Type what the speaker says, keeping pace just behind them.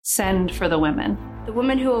Send for the women. The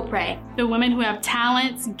women who will pray. The women who have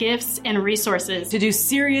talents, gifts, and resources to do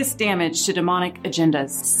serious damage to demonic agendas.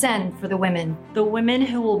 Send for the women. The women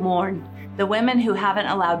who will mourn. The women who haven't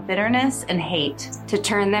allowed bitterness and hate to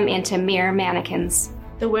turn them into mere mannequins.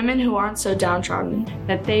 The women who aren't so downtrodden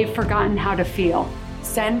that they've forgotten how to feel.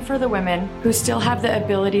 Send for the women who still have the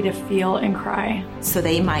ability to feel and cry, so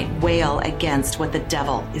they might wail against what the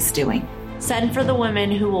devil is doing. Send for the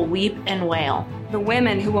women who will weep and wail. The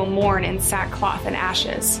women who will mourn in sackcloth and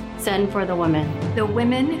ashes. Send for the women. The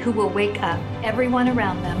women who will wake up everyone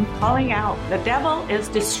around them, calling out, "The devil is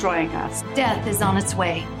destroying us. Death is on its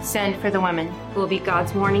way." Send for the women who will be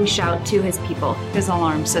God's warning shout to his people. His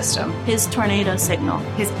alarm system. His tornado signal.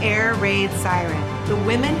 His air raid siren. The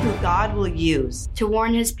women who God will use to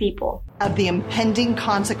warn his people of the impending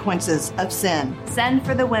consequences of sin. Send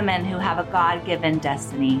for the women who have a God-given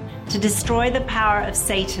destiny to destroy the power of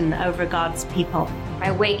Satan over God's people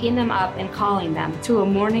by waking them up and calling them to a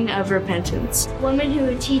morning of repentance. Women who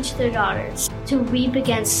would teach their daughters to weep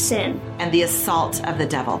against sin and the assault of the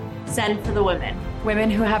devil. Send for the women.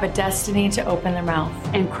 Women who have a destiny to open their mouth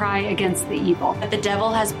and cry against the evil that the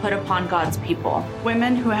devil has put upon God's people.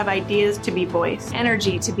 Women who have ideas to be voiced,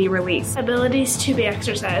 energy to be released, abilities to be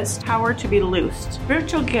exercised, power to be loosed,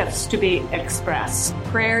 spiritual gifts to be expressed,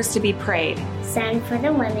 prayers to be prayed. Send for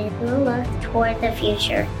the women who look toward the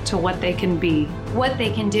future, to what they can be, what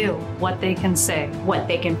they can do, what they can say, what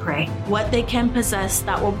they can pray, what they can possess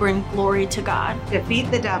that will bring glory to God, defeat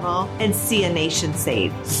the devil, and see a nation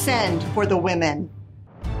saved. Send for the women.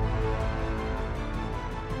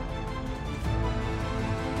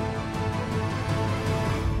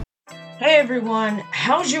 Hey everyone,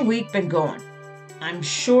 how's your week been going? I'm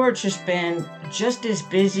sure it's just been just as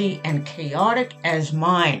busy and chaotic as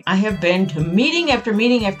mine. I have been to meeting after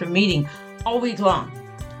meeting after meeting all week long.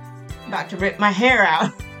 About to rip my hair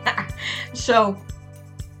out. So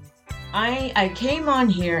I came on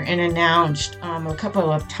here and announced a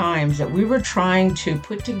couple of times that we were trying to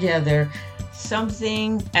put together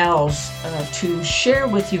something else to share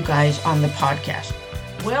with you guys on the podcast.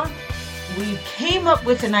 Well, we came up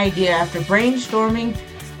with an idea after brainstorming.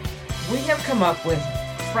 We have come up with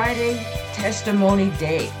Friday Testimony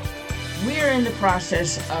Day. We are in the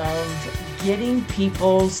process of getting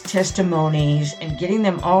people's testimonies and getting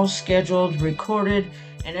them all scheduled, recorded,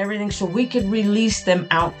 and everything so we could release them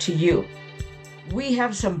out to you. We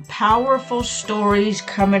have some powerful stories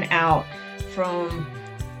coming out from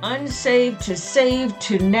unsaved to saved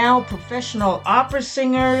to now professional opera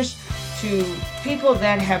singers to people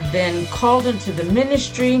that have been called into the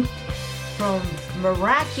ministry, from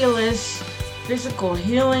miraculous physical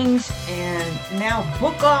healings and now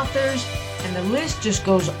book authors, and the list just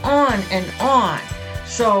goes on and on.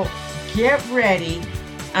 So get ready.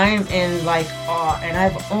 I am in awe, and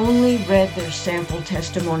I've only read their sample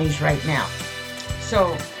testimonies right now.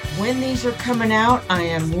 So when these are coming out, I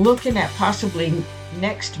am looking at possibly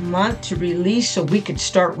next month to release so we could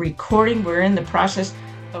start recording. We're in the process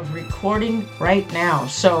of recording right now.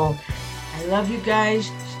 So I love you guys.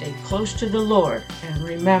 Stay close to the Lord. And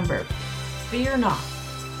remember, fear not,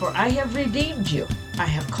 for I have redeemed you. I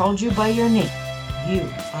have called you by your name. You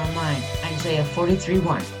are mine. Isaiah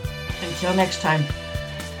 43:1. Until next time,